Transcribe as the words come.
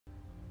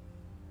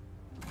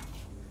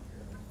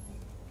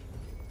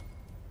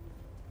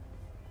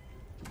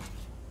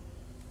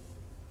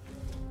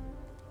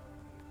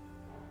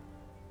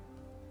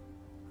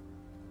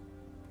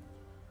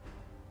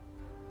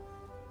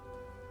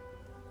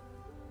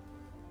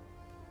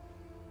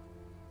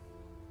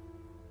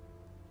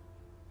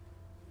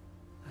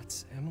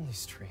It's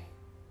Emily's tree.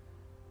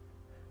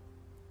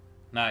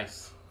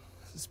 Nice.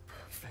 This is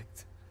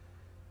perfect.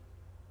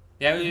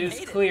 Yeah, it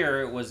was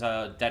clear it was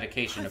a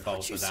dedication to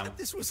both of them. Said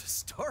this was a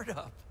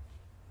startup.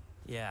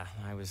 Yeah,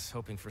 I was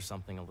hoping for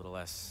something a little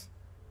less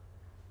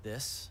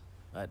this,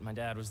 but my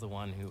dad was the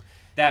one who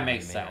that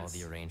makes made sense. All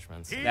the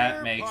arrangements.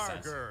 That makes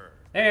sense.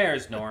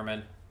 There's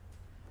Norman.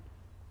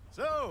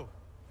 So,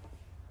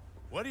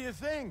 what do you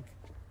think?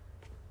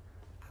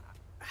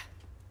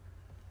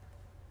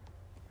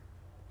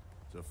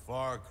 It's a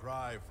far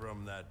cry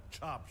from that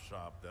chop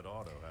shop that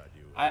Otto had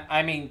you in.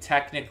 I mean,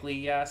 technically,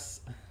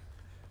 yes.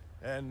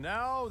 And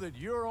now that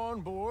you're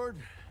on board,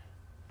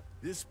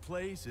 this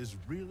place is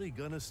really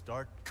gonna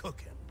start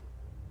cooking.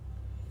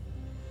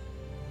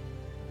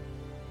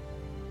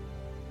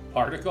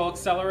 Particle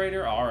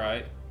accelerator?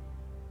 Alright.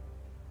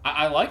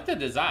 I like the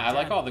design. I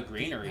like all the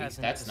greenery.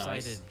 That's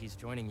nice. He's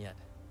joining yet.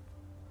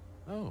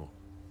 Oh.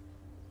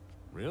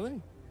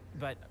 Really?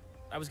 But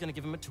I was gonna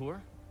give him a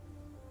tour.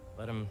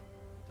 Let him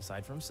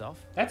decide for himself.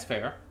 That's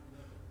fair.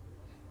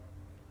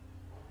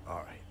 All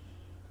right.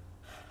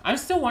 I'm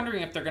still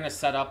wondering if they're going to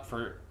set up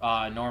for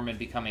Norman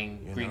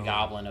becoming Green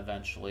Goblin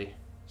eventually.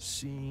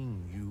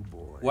 Seeing you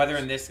boys. Whether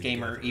in this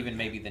game or even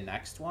maybe the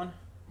next one.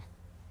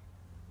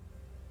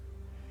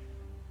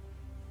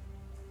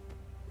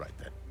 Right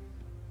then.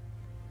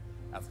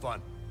 Have fun.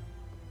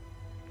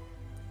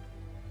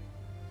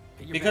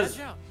 Because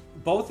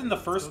both in the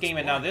first game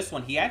and now this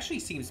one, he actually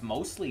seems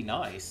mostly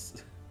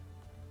nice.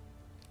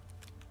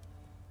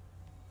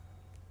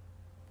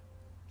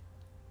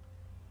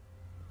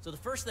 So the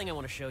first thing I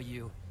want to show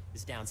you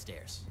is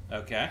downstairs.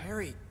 Okay.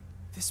 Harry,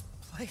 this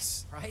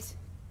place, right?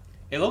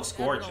 It looks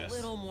gorgeous. A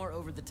little more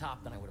over the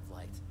top than I would have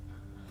liked.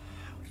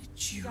 How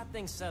did you? Got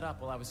things set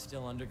up while I was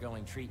still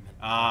undergoing treatment.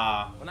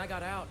 Ah. When I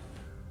got out,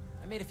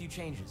 I made a few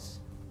changes.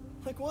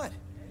 Like what?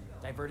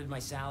 Diverted my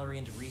salary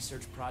into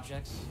research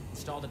projects,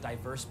 installed a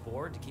diverse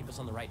board to keep us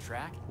on the right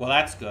track. Well,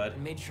 that's good.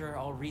 And made sure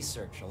all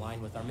research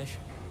aligned with our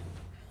mission,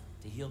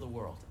 to heal the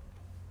world.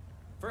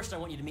 First, I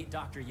want you to meet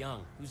Dr.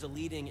 Young, who's a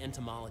leading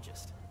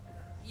entomologist.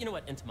 You know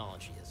what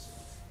entomology is?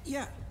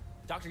 Yeah.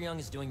 Dr. Young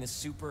is doing this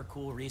super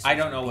cool research. I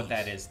don't know on what bees,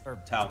 that is. or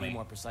Tell to be me.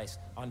 more precise,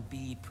 on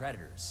bee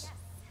predators.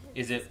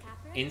 Is it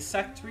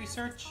insect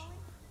research?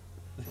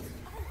 Oh, of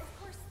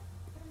course.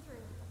 Put him through.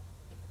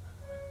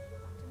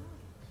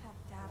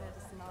 That data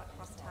does not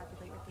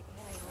cross-tabulate with the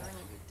AI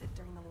learning we did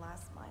during the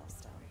last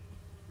milestone.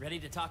 Ready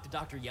to talk to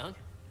Dr. Young?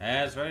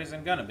 As ready as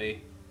I'm gonna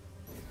be.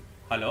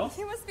 Hello?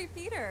 You must be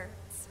Peter.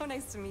 So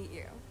nice to meet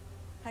you.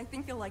 I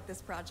think you'll like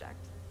this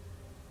project.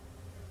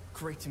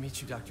 Great to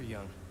meet you, Dr.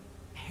 Young.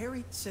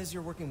 Harry says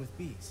you're working with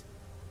bees.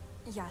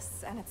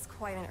 Yes, and it's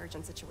quite an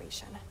urgent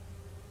situation.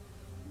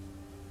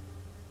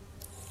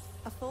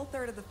 A full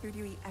third of the food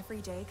you eat every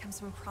day comes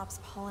from crops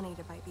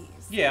pollinated by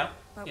bees. Yeah,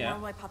 But yeah.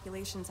 worldwide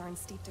populations are in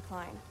steep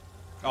decline.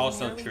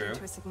 Also Primarily true. due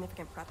to a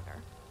significant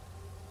predator.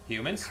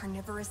 Humans?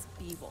 Carnivorous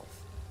bee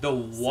wolf. The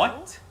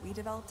what? So, we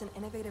developed an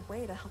innovative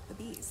way to help the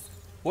bees.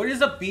 What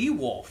is a bee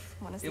wolf?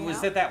 Wanna see It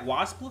was how? that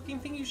wasp-looking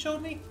thing you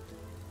showed me?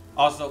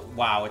 Also,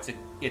 wow, it's a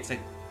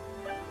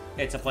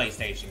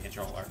PlayStation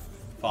controller.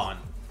 Fun.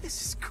 This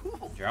is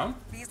cool. Drone?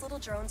 These little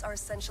drones are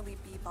essentially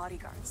bee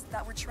bodyguards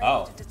that were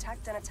trained to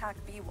detect and attack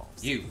bee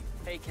wolves. You.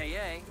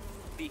 AKA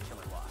bee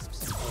killer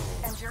wasps.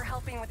 And you're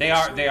helping with They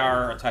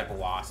are a type of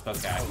wasp,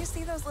 okay. You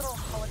see those little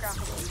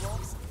holographic bee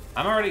wolves?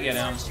 I'm already getting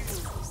them.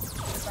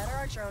 The better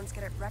our drones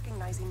get at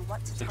recognizing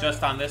what to So target.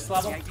 just on this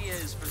level? The idea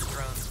is for the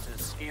drones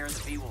to scare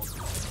the bee wolves,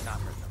 not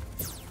hurt them.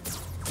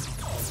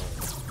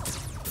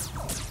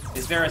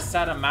 Is there a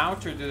set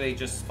amount or do they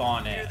just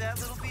spawn in? Hear that,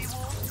 little bee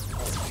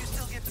wolf? You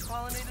still get to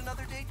pollinate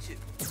another day too.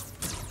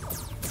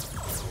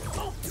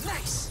 Oh,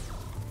 nice.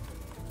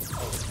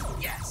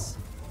 Yes.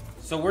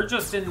 So we're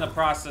just in the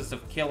process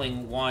of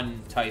killing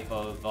one type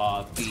of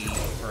bee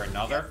for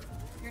another?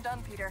 You're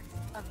done, Peter.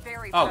 A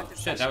very Oh, productive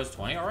shit, session. that was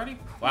 20 already? We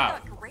Wow.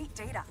 got great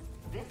data.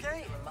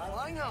 Okay,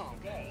 flying on.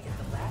 Today is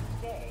the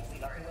last day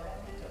we are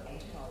accepted to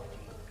entomology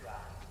drive.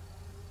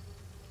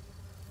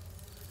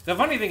 The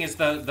funny thing is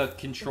the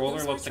controller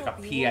Those looks like a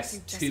virtual bee wolves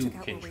you just PS2 took out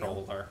were real.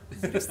 controller.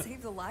 You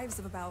saved the lives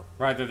of about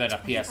Rather than a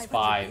 2,500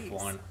 PS5 bees.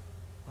 one.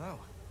 Wow.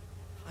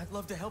 I'd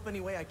love to help any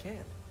way I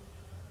can.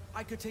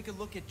 I could take a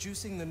look at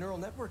juicing the neural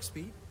network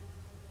speed.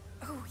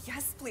 Oh,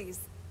 yes, please.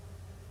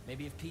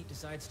 Maybe if Pete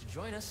decides to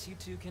join us, you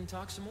two can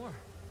talk some more.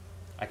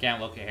 I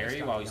can't look at Harry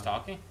Dr. while he's Young.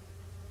 talking?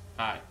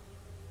 Hi.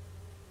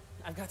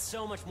 I've got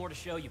so much more to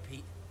show you,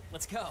 Pete.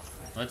 Let's go.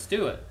 Let's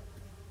do it.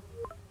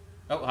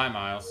 Oh, hi,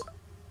 Miles.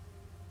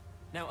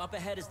 Now, up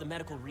ahead is the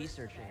medical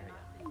research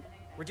area.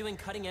 We're doing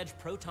cutting-edge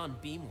proton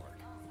beam work,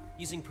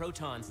 using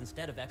protons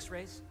instead of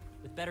X-rays,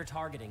 with better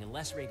targeting and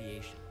less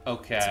radiation. It's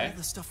Okay. all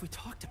the stuff we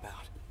talked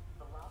about.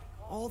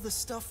 All the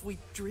stuff we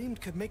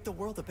dreamed could make the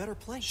world a better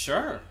place.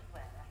 Sure.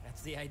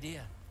 That's the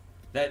idea.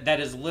 That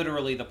is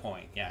literally the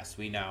point. Yes,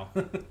 we know.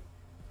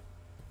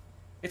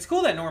 It's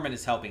cool that Norman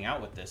is helping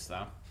out with this,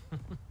 though.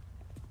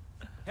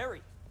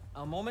 Harry,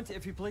 A moment,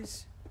 if you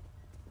please.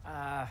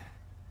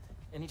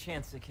 any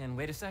chance it can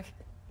wait a sec?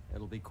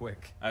 It'll be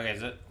quick. Okay,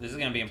 so this is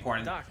gonna be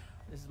important. Doc,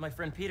 this is my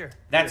friend Peter.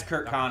 That's Peter,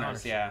 Kurt Dr.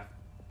 Connors, yeah.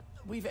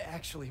 We've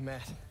actually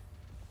met.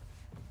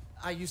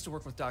 I used to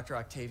work with Dr.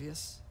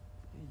 Octavius.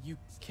 You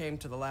came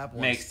to the lab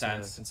once Makes to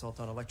sense. consult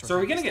on electro. So are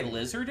we gonna get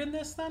Lizard in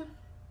this then?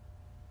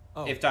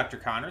 Oh, If Dr.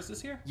 Connors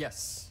is here?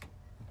 yes.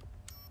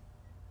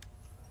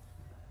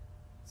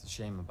 It's a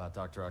shame about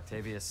Dr.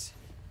 Octavius.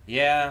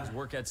 Yeah. His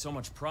work had so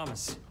much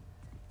promise.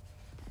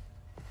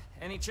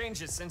 Any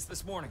changes since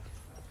this morning?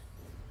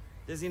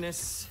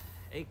 Dizziness,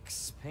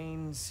 aches,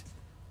 pains,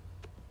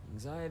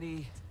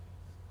 anxiety,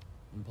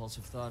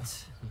 impulsive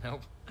thoughts.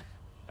 Nope.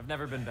 I've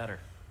never been better.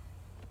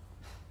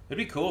 It'd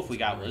be cool if we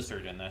got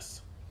Lizard in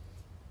this.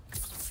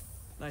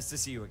 Nice to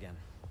see you again.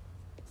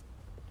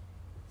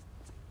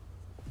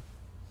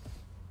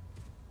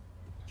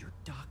 Your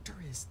doctor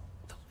is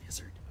the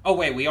Lizard. Oh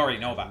wait, we already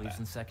know about Believes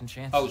in that. second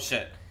chance. Oh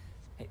shit.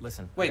 Hey,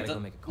 listen. I Wait, gotta the go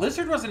make a call.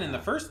 Lizard wasn't in the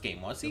first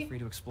game, was Feel he? free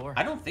to explore.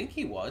 I don't think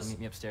he Come was. meet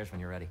me upstairs when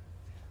you're ready.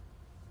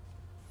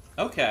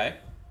 Okay.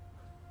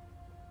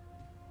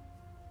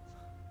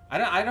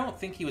 I don't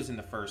think he was in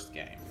the first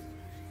game.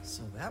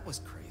 So that was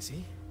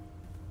crazy.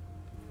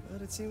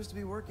 But it seems to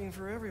be working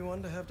for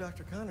everyone to have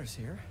Dr. Connors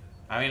here.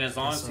 I mean, as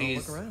long Guess as I'll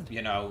he's, look around.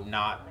 you know,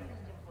 not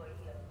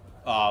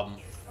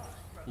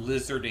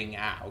lizarding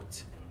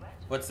out.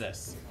 What's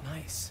this?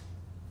 Nice.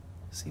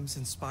 Seems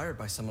inspired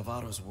by some of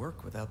Otto's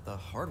work without the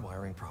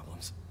hardwiring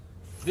problems.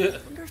 Yeah, I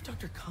wonder if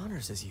Dr.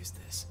 Connors has used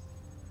this.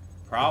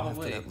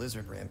 probably. After that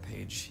lizard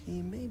rampage,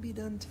 he may be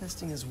done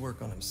testing his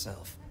work on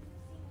himself.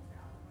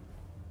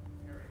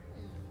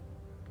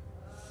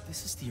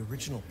 This is the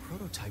original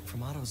prototype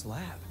from Otto's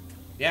lab.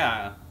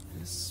 Yeah,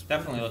 This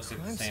definitely would looks be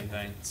like the crime same scene thing.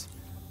 evidence.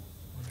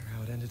 Wonder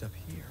how it ended up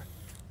here.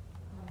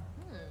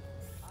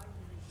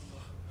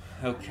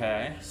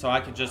 Okay, so I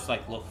could just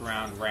like look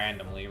around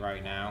randomly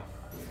right now.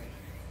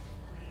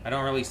 I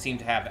don't really seem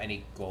to have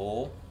any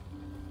goal.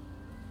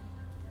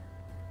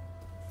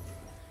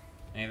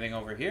 Anything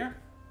over here?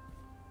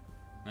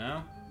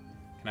 No?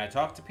 Can I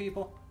talk to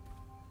people?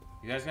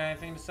 You guys got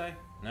anything to say?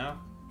 No?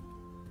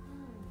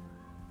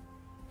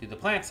 Do the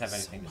plants have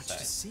anything So to much say?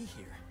 to see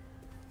here.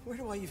 Where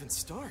do I even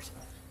start?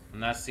 I'm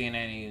not seeing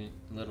any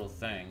little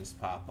things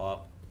pop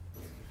up.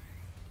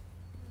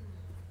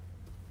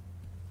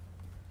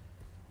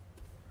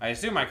 I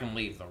assume I can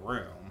leave the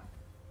room.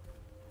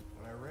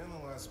 When I ran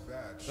the last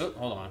batch, Oh,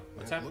 hold on.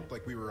 What's it happening? looked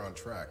like we were on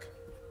track.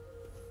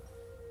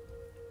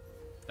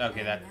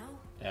 Okay, that... Now?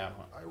 Yeah.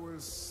 I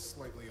was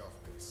slightly off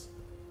base.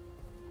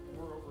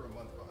 We're over a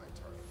month behind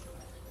target.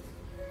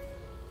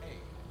 Hey,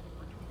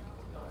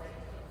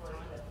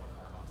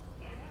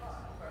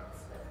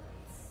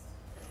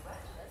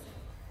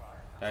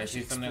 Did I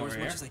see something Explore over as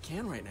here? much as I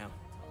can right now.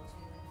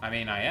 I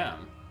mean, I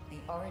am. The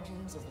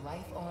origins of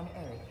life on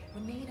Earth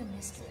remain a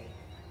mystery.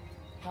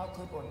 How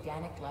could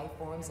organic life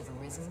forms have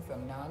arisen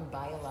from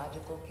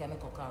non-biological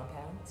chemical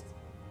compounds?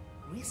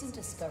 Recent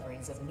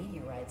discoveries of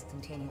meteorites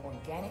containing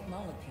organic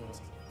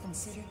molecules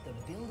considered the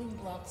building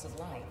blocks of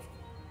life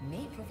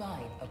may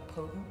provide a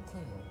potent clue.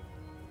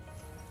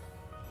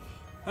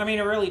 I mean,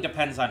 it really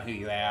depends on who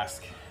you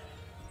ask.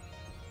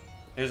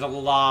 There's a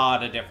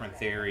lot of different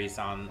theories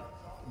on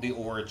the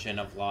origin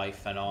of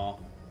life and all.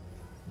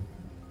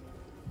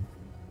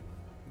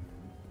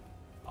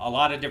 A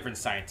lot of different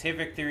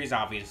scientific theories,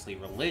 obviously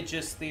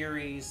religious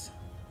theories.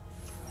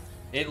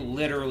 It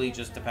literally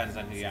just depends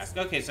on who you ask.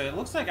 Okay, so it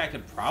looks like I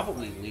could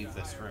probably leave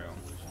this room.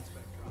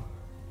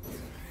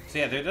 So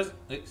yeah, there does...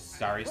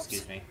 Sorry,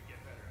 excuse me.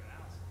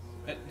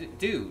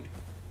 Dude,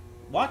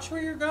 watch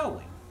where you're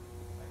going.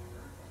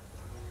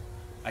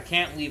 I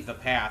can't leave the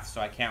path, so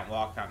I can't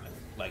walk on the,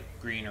 like,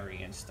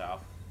 greenery and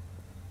stuff.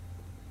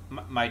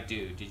 My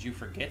dude, did you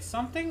forget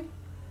something?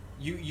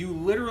 You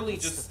literally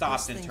It's just the stopped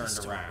best and thing to turned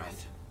start around.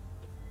 with.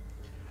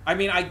 I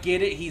mean, I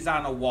get it, he's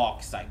on a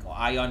walk cycle.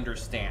 I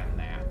understand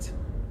that.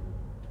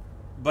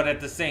 But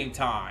at the same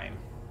time...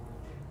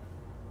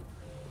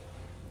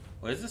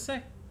 What does this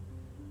say?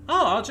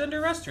 Oh, all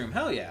gender restroom.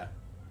 Hell yeah.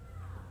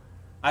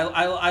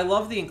 I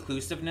love the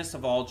inclusiveness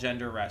of all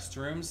gender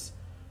restrooms.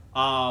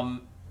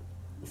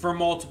 For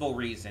multiple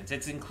reasons.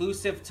 It's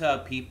inclusive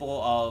to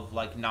people of,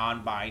 like,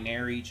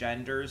 non-binary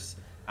genders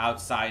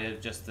outside of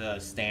just the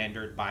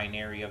standard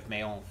binary of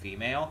male and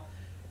female.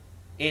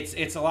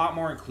 It's a lot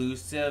more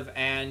inclusive,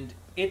 and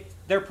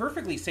they're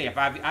perfectly safe.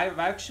 I've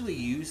actually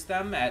used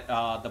them at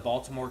the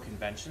Baltimore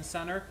Convention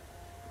Center.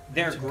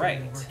 They're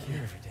great. Work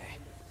here every day.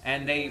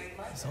 And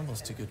It's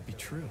almost too good to be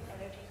true.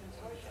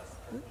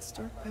 Let's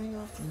start paying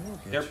off the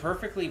mortgage. they're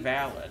perfectly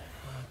valid.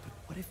 But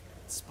what if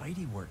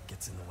Spidey work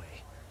gets in the way?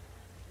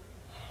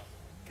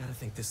 Gotta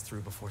think this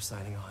through before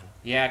signing on.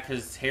 Yeah,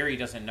 because Harry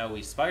doesn't know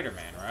he's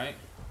Spider-Man, right?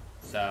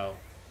 So...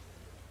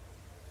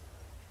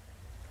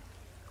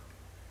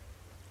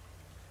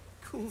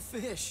 Cool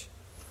fish.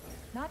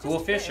 Not Cool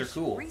just fish are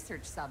cool.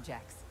 Research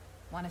subjects.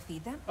 Want to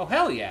feed them? Oh,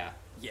 hell yeah.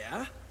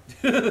 Yeah?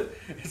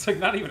 It's like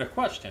not even a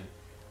question.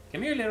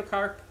 Come here, little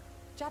carp.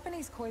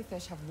 Japanese koi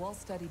fish have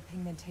well-studied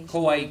pigmentation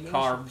Koi, variations,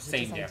 carp, which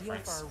same is ideal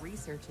difference. for our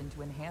research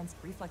into enhanced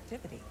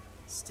reflectivity.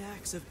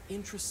 Stacks of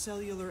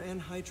intracellular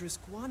anhydrous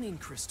guanine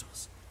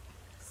crystals.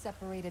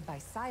 Separated by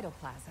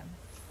cytoplasm,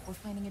 we're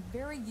finding it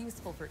very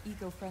useful for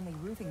eco-friendly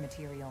roofing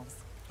materials.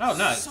 Oh,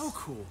 nice. So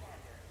cool.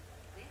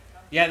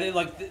 Yeah,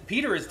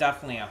 Peter is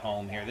definitely at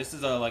home here. This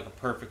is a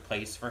perfect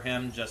place for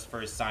him, just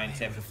for his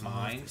scientific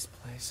mind, This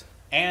place.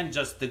 and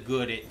just the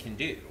good it can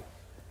do.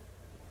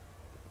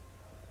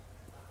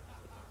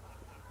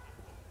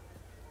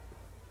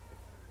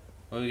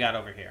 What do we got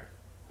over here?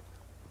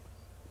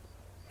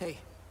 Hey,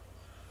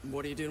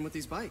 what are you doing with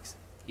these bikes?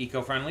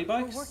 Eco-friendly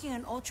bikes? We're working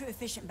on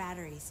ultra-efficient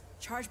batteries,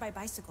 charged by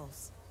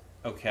bicycles.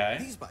 Okay.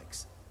 These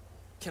bikes.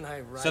 Can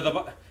I ride?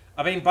 So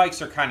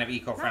bikes are kind of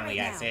eco-friendly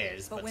Not right as now,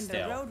 is, but when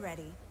still. they're road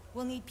ready,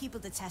 we'll need people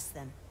to test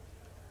them.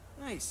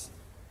 Nice.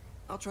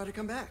 I'll try to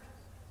come back.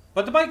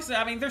 But the bikes,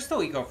 I mean, they're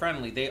still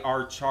eco-friendly. They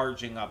are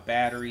charging up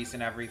batteries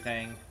and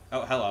everything.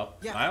 Oh, hello.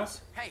 Yeah.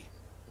 Miles? Hey,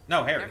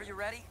 No, Harry. whenever you're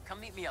ready,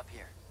 come meet me up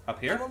here. Up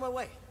here? I'm on my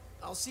way.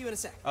 I'll see you in a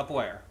sec. Up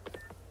where?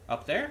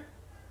 Up there?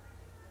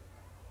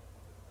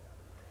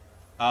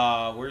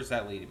 Where's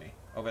that leading me?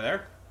 Over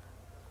there?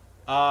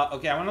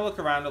 Okay, I want to look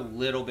around a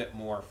little bit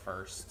more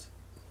first.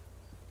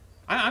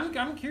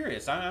 I'm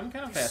curious. I'm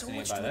kind of There's so fascinated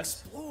much by to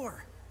this.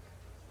 explore.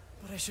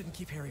 But I shouldn't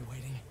keep Harry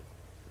waiting.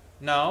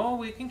 No,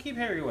 we can keep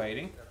Harry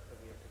waiting.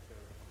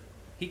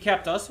 He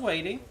kept us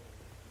waiting.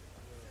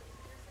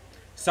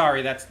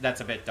 Sorry, that's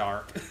a bit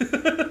dark.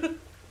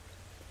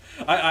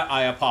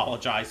 I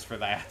apologize for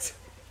that.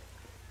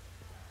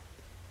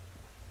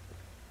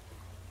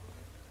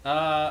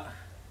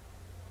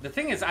 The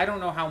thing is, I don't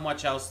know how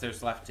much else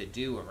there's left to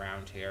do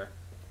around here.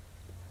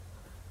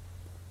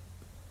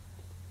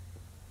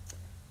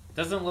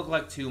 Doesn't look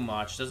like too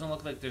much. Doesn't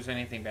look like there's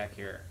anything back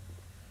here.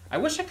 I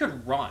wish I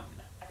could run.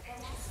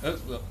 Oh,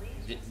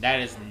 that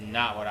is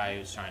not what I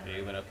was trying to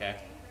do, but okay.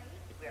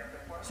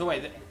 So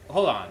wait,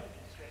 hold on.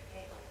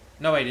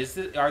 No,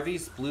 wait, are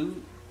these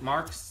blue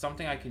marks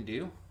something I can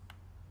do?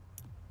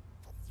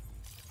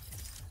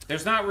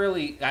 There's not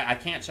really... I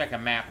can't check a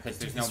map because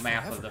there's no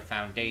map of the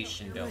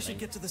foundation Maybe I should building.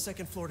 get to the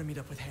second floor to meet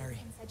up with Harry.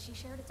 Said she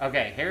shared it.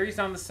 Okay, Harry's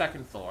on the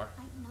second floor.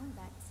 I know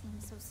that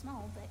seems so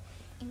small, but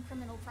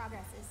incremental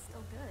progress is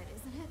still good,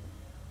 isn't it?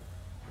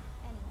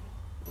 Anyway,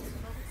 both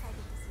excited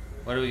to see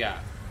you. What do we got?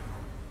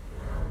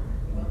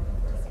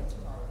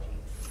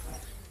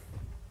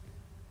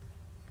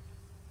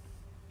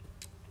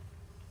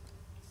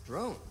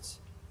 Drones.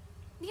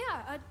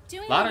 Yeah,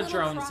 doing Lot a of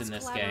little drones in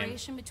this game.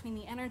 cross-collaboration between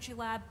the Energy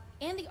Lab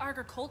and the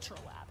Agricultural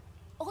Lab.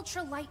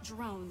 Ultralight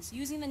drones,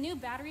 using the new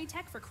battery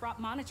tech for crop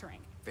monitoring.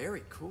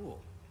 Very cool.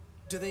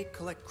 Do they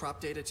collect crop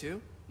data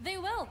too? They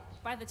will,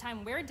 by the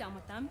time we're done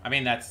with them. I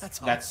mean, that's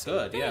awesome.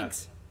 good,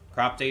 Thanks. yeah.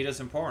 Crop data's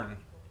important.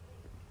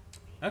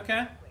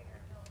 Okay.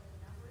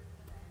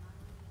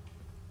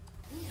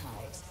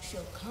 Beehives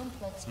show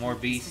complex More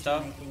bee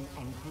stuff? decision-making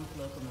and group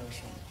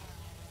locomotion.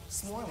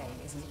 Swarming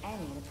is an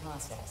annual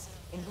process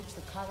in which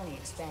the colony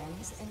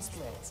expands and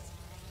splits.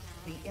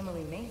 The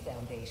Emily May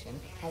Foundation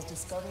has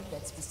discovered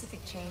that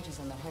specific changes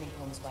in the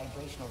honeycomb's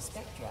vibrational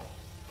spectra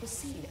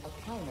precede a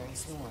primary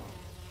swarm.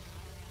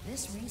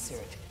 This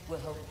research will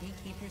help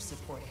beekeepers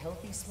support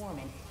healthy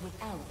swarming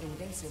without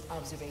invasive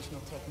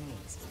observational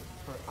techniques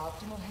for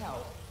optimal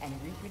health and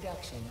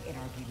reproduction in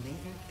our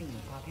beleaguered bee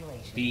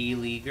population.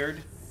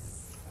 Beleaguered?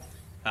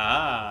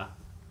 Ah.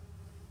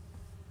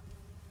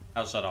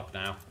 I'll shut up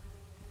now.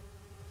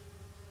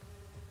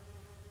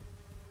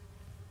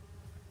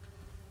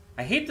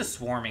 I hate the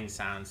swarming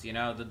sounds, you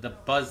know? The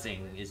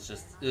buzzing is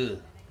just,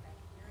 ugh.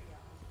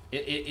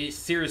 It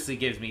seriously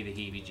gives me the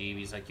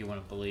heebie-jeebies like you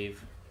wouldn't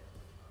believe.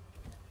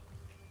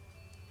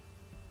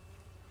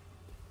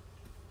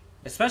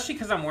 Especially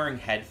because I'm wearing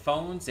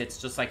headphones, it's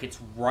just like it's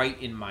right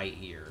in my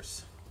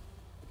ears.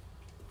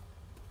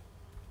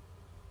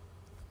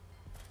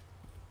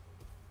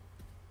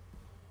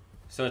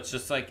 So it's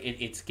just like,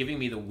 it's giving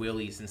me the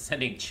willies and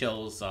sending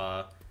chills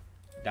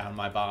down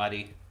my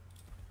body.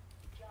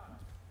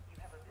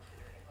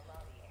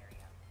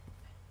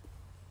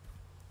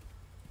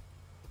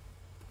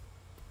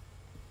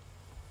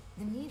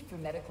 The need for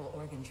medical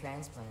organ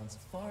transplants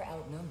far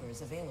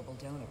outnumbers available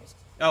donors.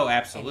 Oh,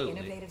 absolutely. An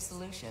innovative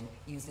solution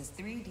uses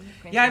 3D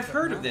printing. Yeah, I've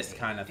heard of this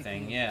kind of to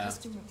thing, create yeah.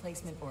 Custom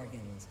replacement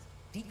organs,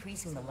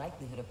 decreasing the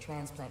likelihood of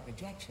transplant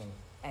rejection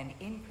and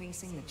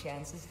increasing the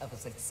chances of a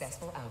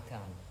successful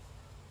outcome.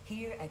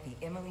 Here at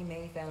the Emily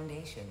May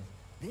Foundation,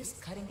 this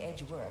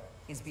cutting-edge work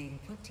is being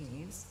put to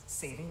use,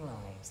 saving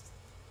lives.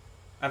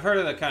 I've heard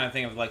of the kind of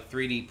thing of like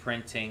 3D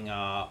printing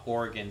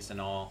organs and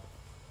all.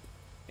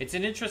 It's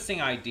an interesting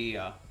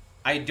idea.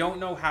 I don't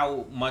know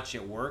how much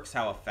it works,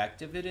 how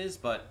effective it is,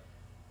 but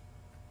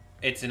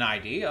it's an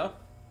idea.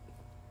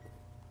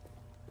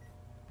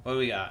 What do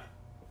we got?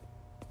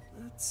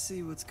 Let's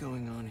see what's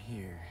going on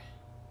here.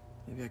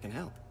 Maybe I can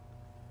help.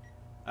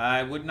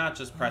 I would not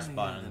just press Yeah,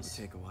 buttons.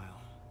 that would take a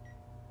while.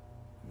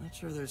 I'm not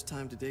sure there's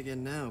time to dig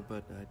in now,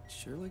 but I'd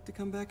sure like to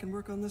come back and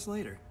work on this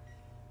later.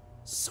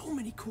 So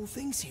many cool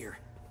things here.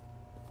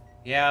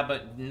 Yeah,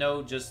 but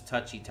no just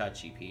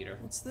touchy-touchy, Peter.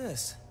 What's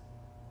this?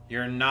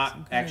 You're not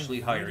Some kind actually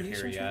of hired here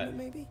radiation yet. treatment,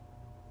 maybe?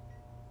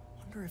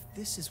 Wonder if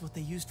this is what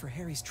they used for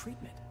Harry's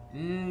treatment.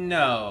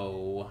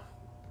 No.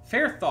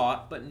 Fair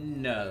thought, but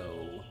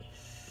no.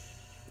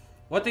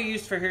 What they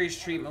used for Harry's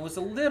treatment was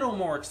a little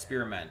more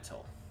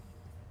experimental.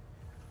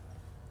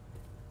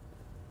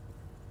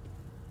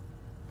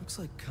 Looks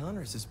like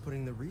Connors is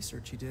putting the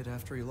research he did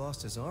after he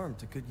lost his arm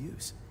to good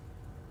use.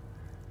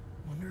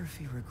 Wonder if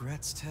he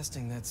regrets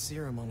testing that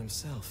serum on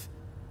himself.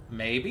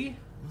 Maybe?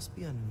 Must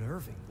be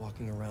unnerving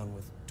walking around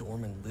with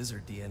dormant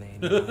lizard DNA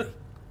in your body.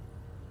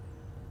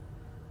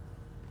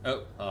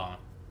 Oh, hold on.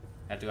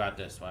 Have to go out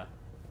this way.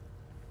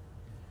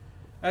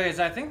 Okay,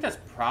 so I think that's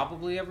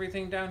probably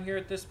everything down here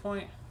at this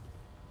point.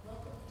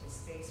 Welcome to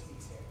space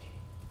research.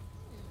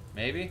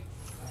 Maybe?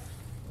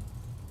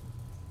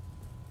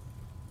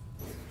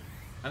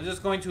 I'm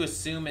just going to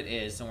assume it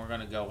is, and we're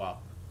going to go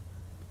up.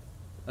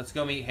 Let's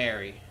go meet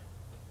Harry.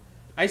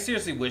 I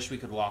seriously wish we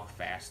could walk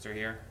faster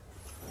here.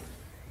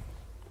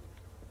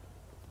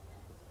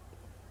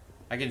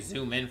 I can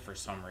zoom in for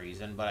some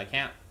reason, but I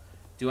can't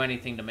do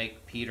anything to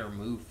make Peter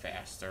move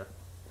faster.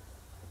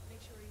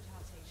 Make sure you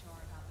talk to HR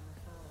about the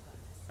referral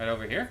bonus. Right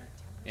over here?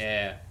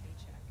 Yeah.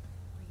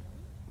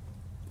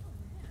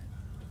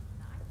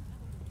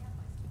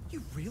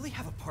 You really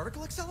have a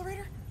particle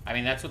accelerator? I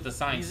mean, that's what the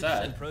sign Use it to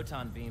said. send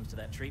proton beams to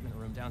that treatment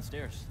room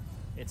downstairs.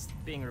 It's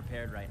being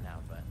repaired right now,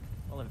 but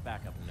we'll have it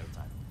back up in no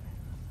time.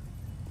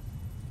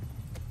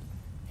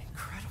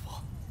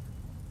 Incredible.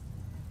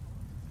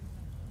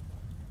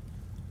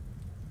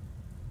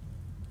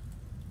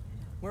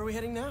 Where are we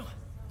heading now?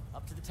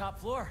 Up to the top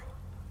floor.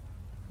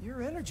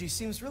 Your energy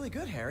seems really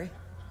good, Harry.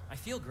 I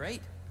feel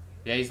great.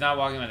 Yeah, he's not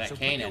walking with that So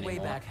cane put your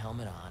anymore. way back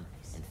helmet on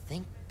and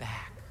think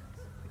back.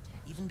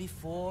 Even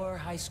before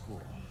high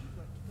school.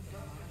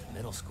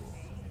 Middle school.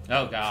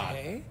 Oh, God.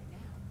 Okay.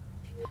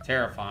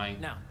 Terrifying.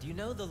 Now, do you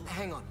know the...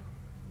 Hang on.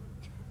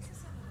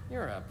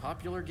 You're a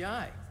popular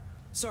guy.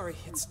 Sorry,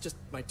 it's just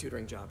my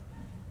tutoring job.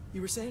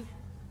 You were saying?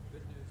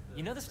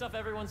 You know the stuff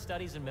everyone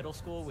studies in middle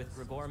school with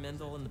Gregor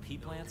Mendel and the pea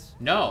plants?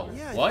 No.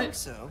 Yeah, What? I think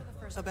so.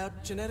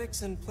 About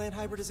genetics and plant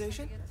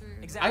hybridization?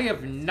 Exactly. I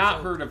have not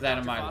So, heard of that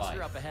in Dr. my Foster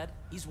life. up ahead,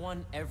 he's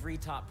won every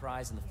top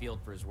prize in the field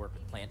for his work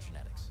with plant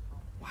genetics.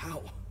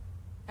 Wow.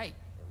 Hey,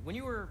 when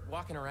you were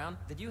walking around,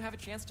 did you have a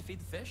chance to feed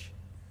the fish?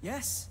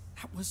 Yes,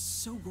 that was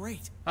so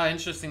great. Oh,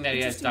 interesting that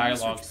he has Interesting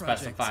dialogue research project.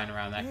 specifying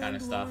around that kind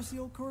of And lowers stuff.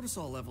 the old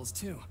cortisol levels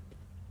too.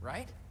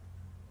 Right?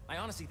 I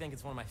honestly think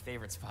it's one of my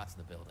favorite spots in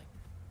the building.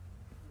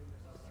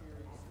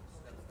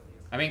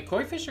 I mean,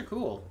 koi fish are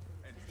cool.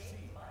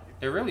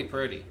 They're really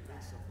pretty.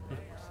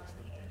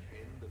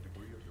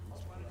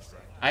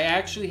 I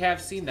actually have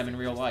seen them in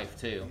real life,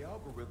 too. The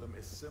algorithm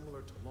is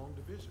similar to long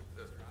division.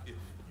 If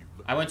you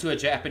look I went to a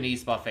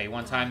Japanese buffet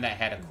one time that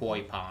had a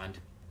koi pond.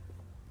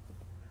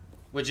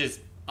 Which is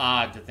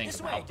odd to think This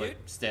about, way, but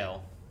dude.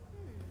 still.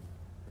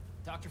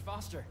 Dr.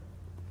 Foster.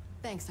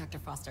 Thanks, Dr.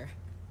 Foster.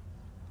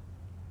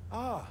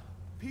 Ah,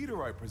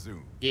 Peter, I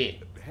presume. Yeah.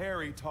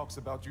 Harry talks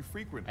about you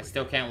frequently. I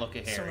still can't look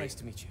at So Harry. nice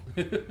to meet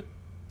you.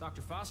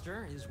 Dr.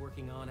 Foster is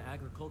working on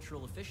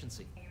agricultural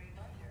efficiency.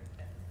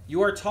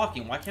 You are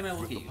talking. Why can't I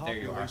look With at the you? There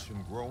you are.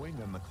 population growing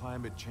and the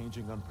climate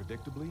changing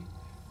unpredictably,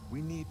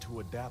 we need to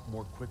adapt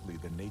more quickly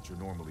than nature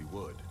normally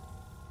would.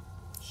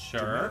 Sure.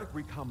 Genetic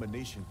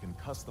recombination can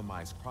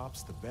customize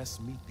crops to best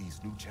meet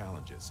these new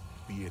challenges,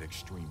 be it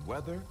extreme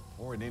weather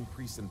or an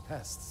increase in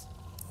pests.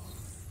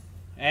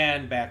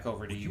 And back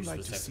over to Would you you like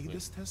to see specifically.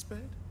 this test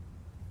bed?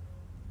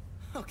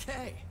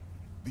 Okay.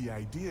 The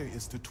idea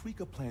is to tweak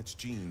a plant's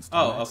genes to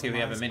Oh, okay, we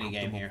have a maximize mini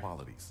game optimal here.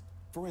 qualities.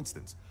 For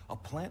instance, a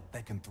plant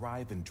that can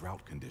thrive in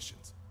drought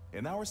conditions.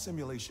 In our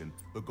simulation,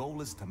 the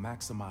goal is to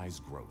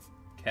maximize growth.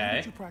 Why Okay.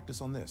 don't you practice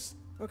on this?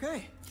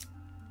 Okay.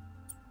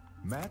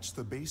 Match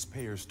the base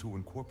pairs to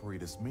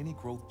incorporate as many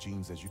growth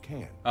genes as you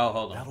can. Oh,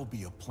 hold on. That'll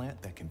be a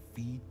plant that can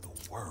feed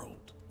the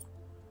world.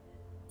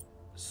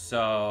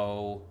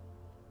 So...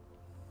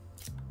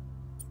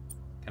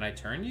 Can I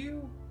turn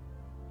you?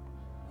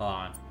 Hold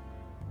on.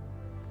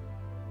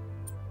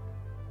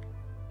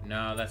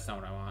 No, that's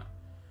not what I want.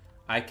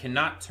 I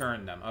cannot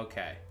turn them.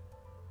 Okay.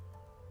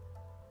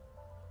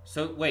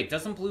 So, wait,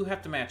 doesn't blue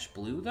have to match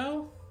blue,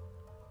 though?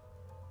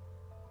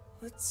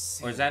 Let's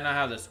see. Or is that not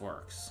how this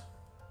works?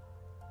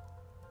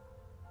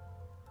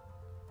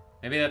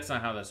 Maybe that's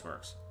not how this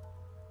works.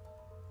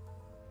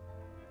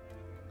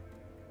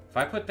 If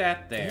I put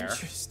that there...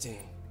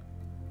 Interesting.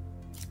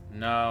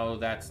 No,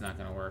 that's not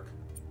going to work.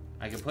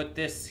 I can put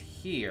this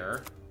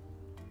here.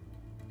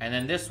 And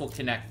then this will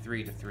connect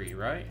 3 to 3,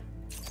 right?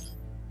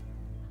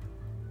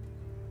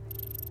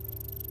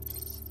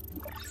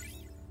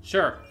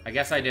 Sure, I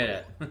guess I did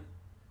it.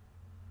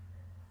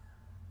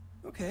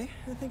 Okay,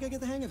 I think I get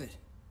the hang of it.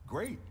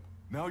 Great.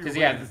 Now you're Because, ready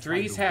yeah, the to try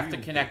 3s have to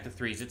real connect thing.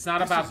 the 3s. It's not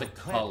This about is the a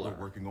plant color.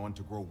 we're working on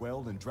to grow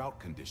well in drought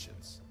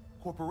conditions.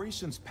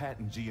 Corporations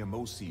patent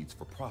GMO seeds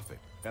for profit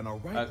and are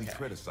rightly Okay.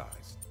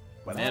 criticized.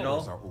 But Middle.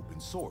 ours are open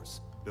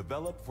source,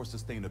 developed for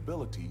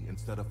sustainability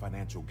instead of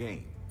financial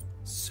gain.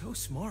 So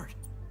smart.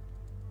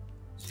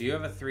 So you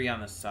have a 3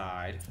 on the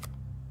side.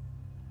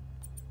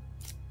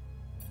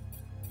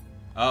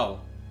 Oh.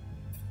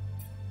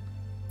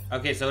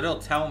 Okay, so it'll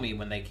tell me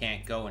when they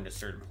can't go into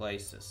certain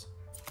places.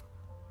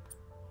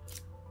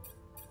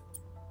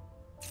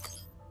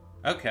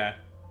 Okay.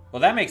 Well,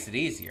 that makes it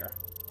easier.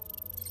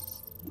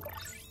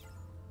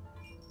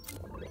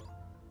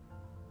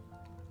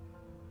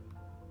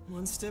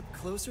 One step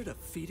closer to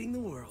feeding the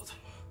world.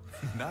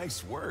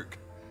 Nice work.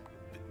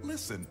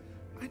 Listen,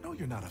 I know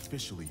you're not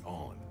officially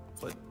on,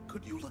 but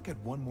could you look at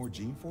one more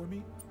gene for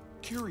me?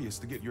 Curious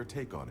to get your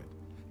take on it.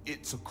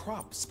 It's a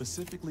crop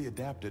specifically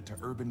adapted to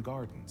urban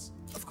gardens.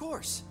 Of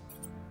course.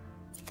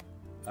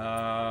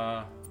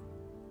 No.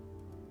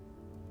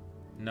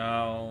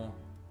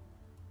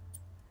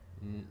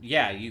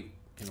 Yeah, you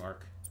can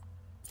work.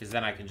 Because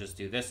then I can just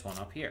do this one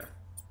up here.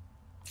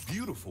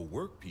 Beautiful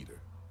work, Peter.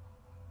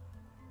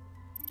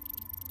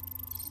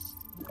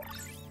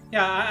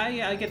 Yeah,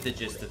 I get the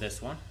gist of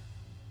this one.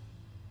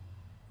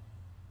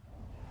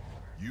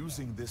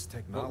 Using this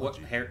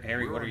technology,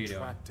 Harry, we're what are on you doing?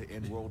 track to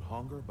end world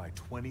hunger by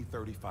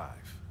 2035.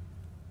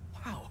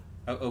 Wow.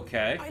 Oh,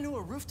 okay. I know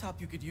a rooftop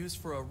you could use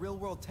for a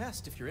real-world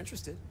test if you're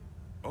interested.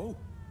 Oh,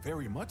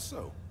 very much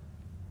so.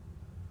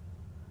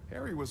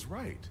 Harry was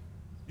right.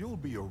 You'll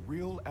be a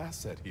real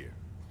asset here.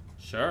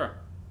 Sure.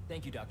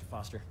 Thank you, Dr.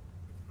 Foster.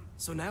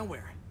 So now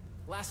where?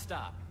 Last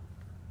stop.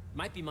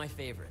 Might be my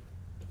favorite.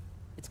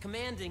 It's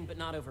commanding, but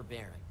not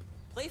overbearing.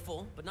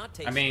 Playful, but not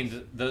tasteful. I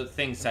mean, the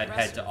thing said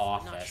head to Impressive,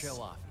 but not office.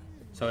 show-offy.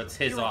 So it's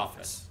his Your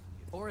office.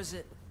 Or is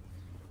it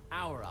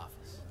our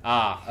office?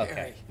 Ah, okay.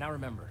 Harry, now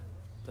remember,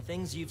 the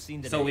things you've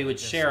seen today. So we would are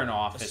just share an a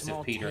office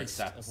small if Peter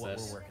taste accepts of what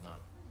this. we're working on.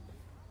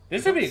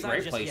 This would be a Don't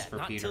great decide place just for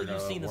yet, not Peter till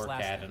you've seen to this work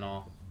last at one. and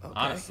all. Okay.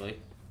 Honestly.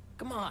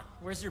 Come on,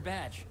 where's your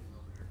badge?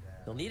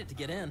 You'll need it to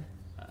get in.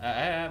 I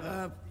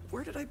have...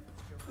 where did I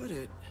put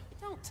it?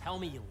 Don't tell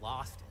me you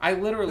lost it. I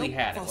literally Nope,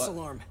 had it. false What?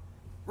 alarm.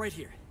 Right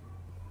here.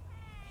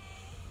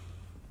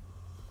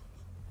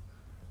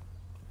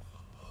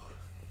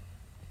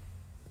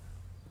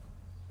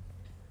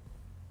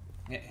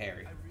 Yeah,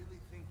 Harry.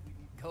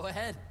 Go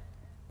ahead.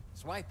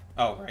 Swipe.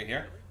 Oh, right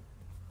here?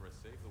 For a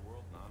Save the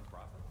World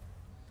nonprofit.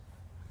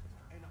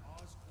 An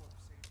Oscorp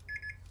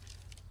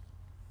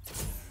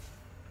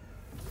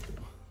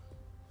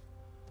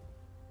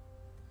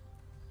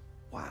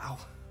Wow.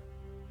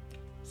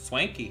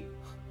 Swanky.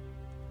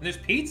 And there's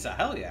pizza,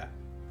 hell yeah.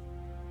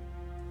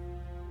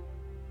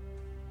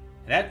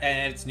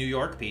 And it's New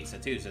York pizza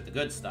too, so the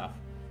good stuff.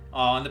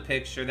 Oh, and the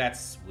picture,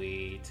 that's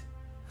sweet.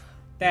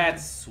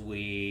 That's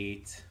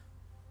sweet.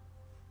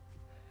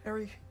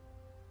 Harry.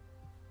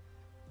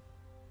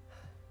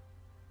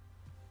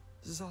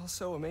 This is all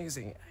so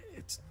amazing.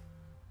 It's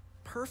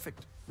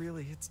perfect,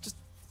 really. It's just...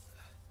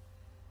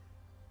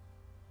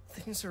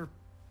 Things are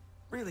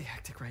really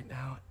hectic right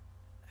now.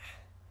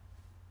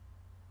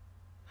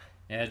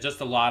 Yeah, just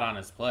a lot on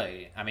his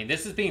plate. I mean,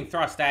 this is being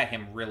thrust at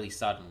him really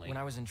suddenly. When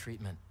I was in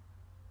treatment,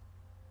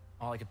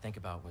 all I could think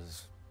about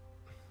was,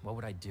 what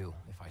would I do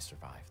if I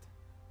survived?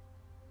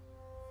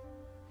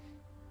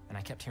 And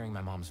I kept hearing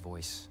my mom's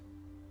voice,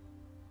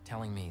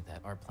 telling me that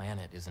our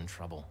planet is in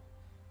trouble.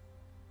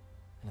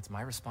 And it's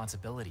my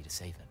responsibility to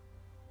save it.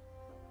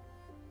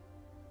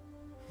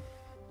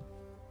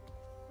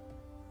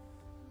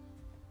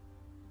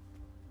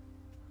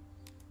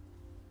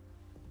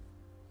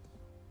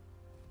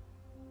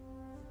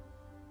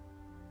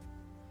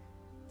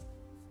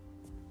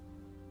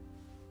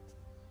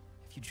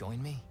 If you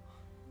join me,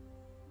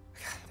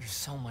 there's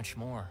so much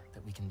more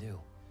that we can do.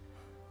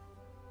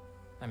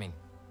 I mean,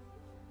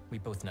 we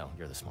both know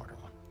you're the smarter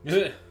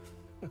one.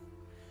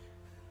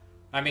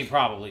 I mean,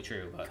 probably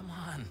true, but... Come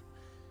on.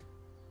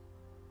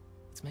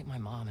 Let's make my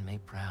mom and May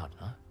proud,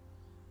 huh?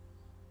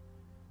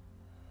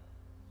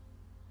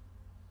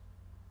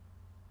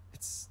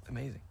 It's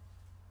amazing.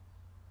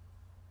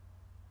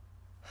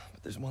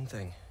 But there's one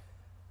thing.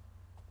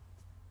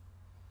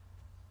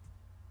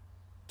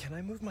 Can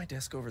I move my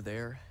desk over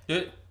there?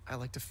 I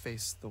like to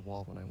face the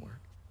wall when I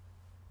work.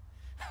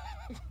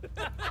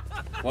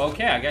 Well,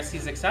 okay, I guess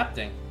he's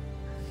accepting.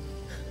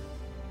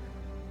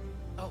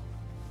 Oh,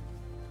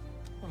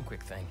 one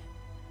quick thing.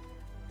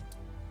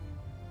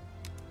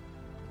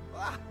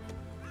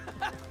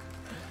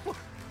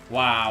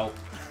 Wow.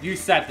 You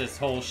set this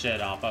whole shit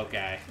up,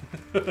 okay.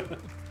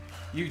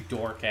 You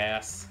dork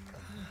ass.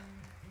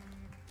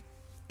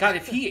 God,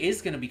 if he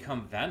is gonna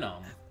become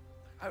Venom...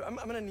 I'm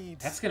gonna need...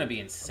 That's gonna be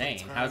insane.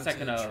 time How's that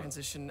to gonna...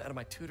 transition out of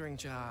my tutoring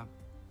job.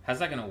 How's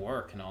that gonna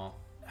work and all?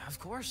 Of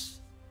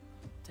course.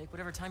 Take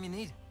whatever time you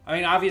need. I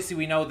mean, obviously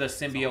we know the all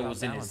symbiote about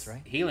was in balance, his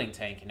right? healing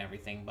tank and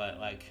everything, but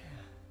like...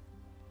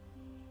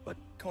 But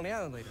Coney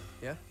Island later,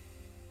 yeah?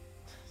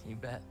 You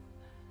bet.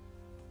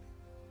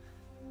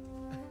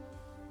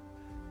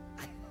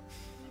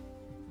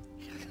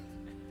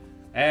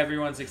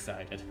 Everyone's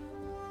excited.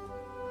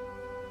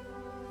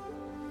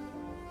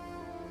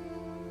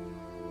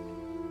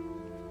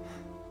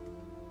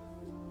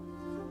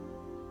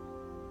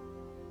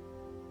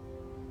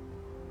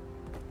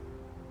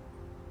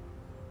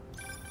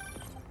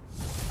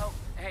 Oh,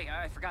 hey,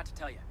 I forgot to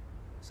tell you.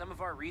 Some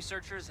of our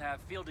researchers have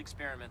field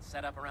experiments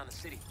set up around the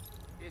city.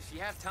 If you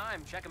have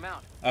time, check them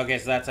out. Okay,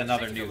 so that's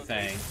another new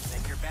thing.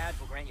 And your badge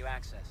will grant you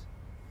access.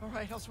 All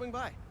right, I'll swing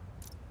by.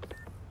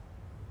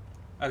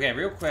 Okay,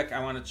 real quick, I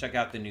want to check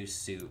out the new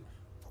suit.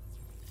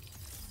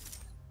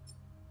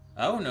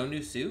 Oh, no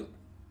new suit?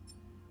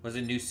 Was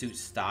it new suit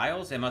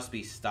styles? It must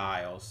be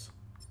styles.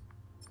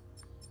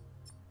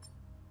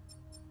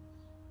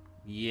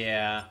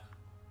 Yeah.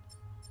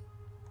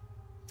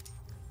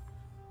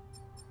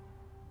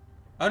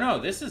 Oh no,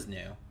 this is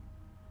new.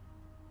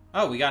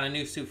 Oh, we got a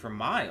new suit for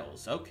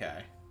Miles.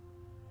 Okay.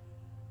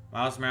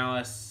 Miles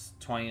Morales,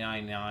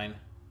 $29.9.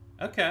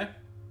 Okay.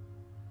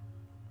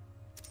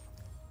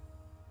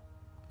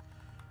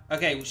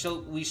 Okay,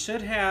 we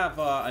should have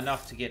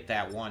enough to get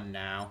that one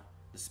now.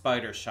 The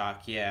Spider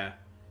Shock, yeah.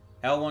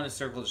 L1 is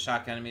circle to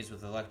shock enemies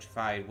with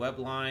electrified web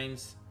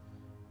lines.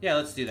 Yeah,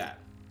 let's do that.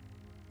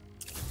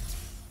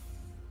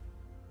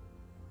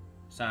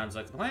 Sounds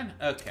like the plan.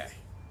 Okay.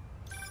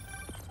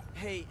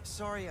 Hey,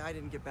 sorry I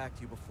didn't get back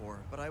to you before,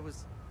 but I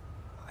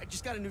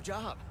just got a new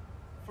job.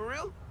 For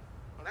real?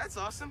 Well, that's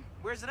awesome.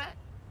 Where's it at?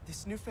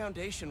 This new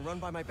foundation run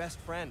by my best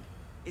friend.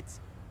 It's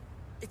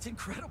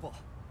incredible.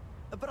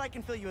 But I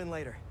can fill you in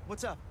later.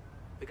 What's up?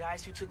 The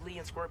guys who took Lee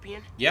and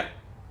Scorpion? Yep.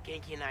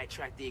 Genki and I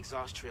tracked the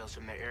exhaust trails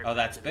from their aircraft Oh,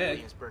 that's to the big.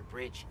 Williamsburg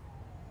Bridge.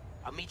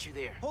 I'll meet you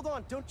there. Hold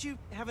on, don't you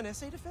have an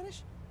essay to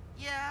finish?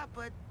 Yeah,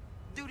 but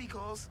duty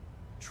calls.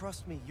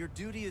 Trust me, your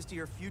duty is to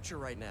your future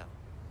right now.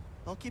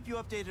 I'll keep you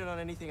updated on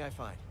anything I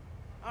find.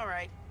 All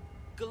right.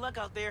 Good luck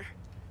out there.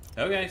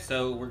 Okay,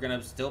 so we're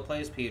gonna still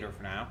play as Peter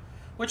for now,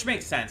 which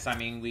makes sense. I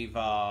mean, we've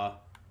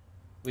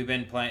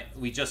been playing.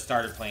 We just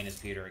started playing as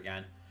Peter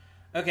again.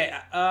 Okay,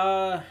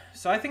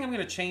 so I think I'm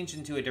gonna change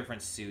into a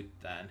different suit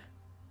then.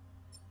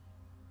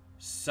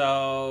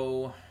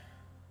 So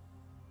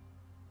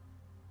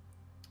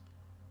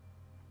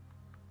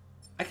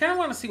I kind of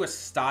want to see what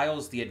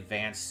styles the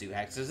advanced suit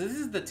has. Because this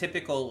is the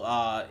typical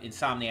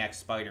Insomniac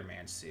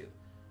Spider-Man suit.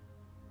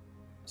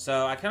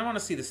 So I kind of want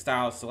to see the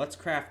styles. So let's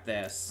craft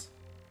this.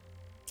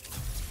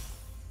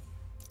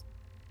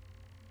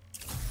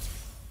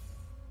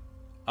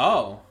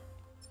 Oh,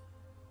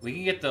 we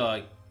can get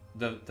the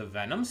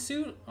Venom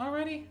suit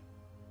already?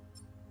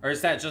 Or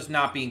is that just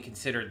not being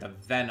considered the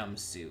Venom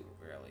suit,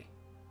 really?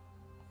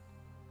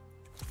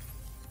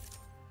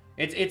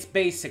 It's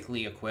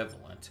basically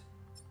equivalent.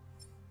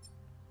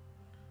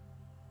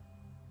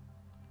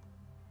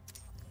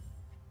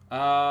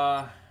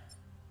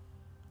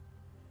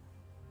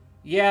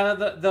 Yeah,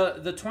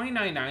 the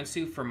 29.9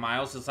 suit for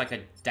Miles is like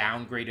a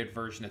downgraded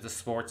version of the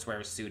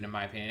sportswear suit, in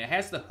my opinion. It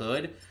has the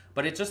hood,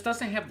 but it just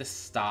doesn't have the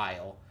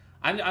style.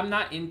 I'm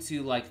not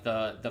into like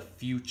the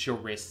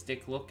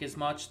futuristic look as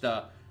much.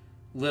 The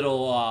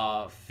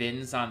little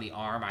fins on the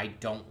arm I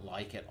don't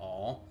like at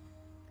all,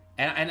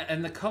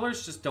 and the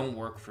colors just don't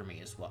work for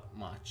me as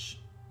much.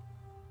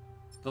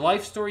 The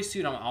Life Story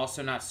suit I'm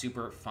also not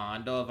super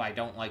fond of. I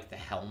don't like the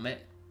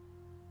helmet.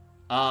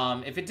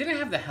 If it didn't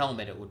have the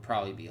helmet, it would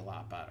probably be a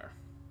lot better.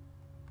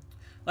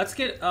 Let's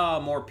get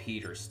more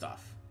Peter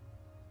stuff.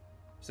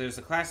 So there's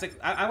the classic.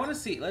 I want to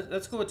see.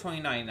 Let's go with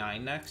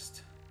 29.9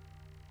 next.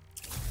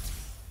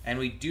 And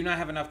we do not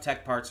have enough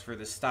tech parts for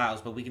the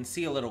styles, but we can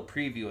see a little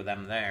preview of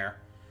them there.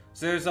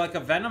 So there's like a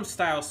Venom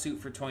style suit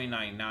for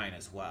 29.9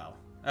 as well.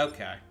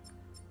 Okay.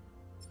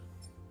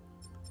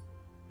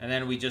 And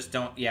then we just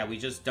don't, yeah, we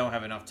just don't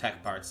have enough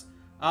tech parts.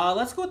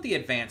 Let's go with the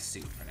advanced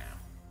suit for now.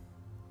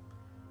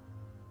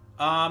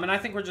 And I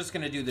think we're just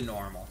going to do the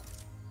normal.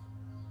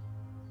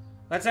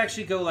 Let's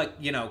actually go like,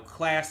 you know,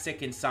 classic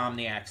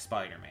Insomniac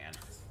Spider-Man.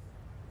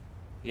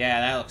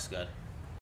 Yeah, that looks good.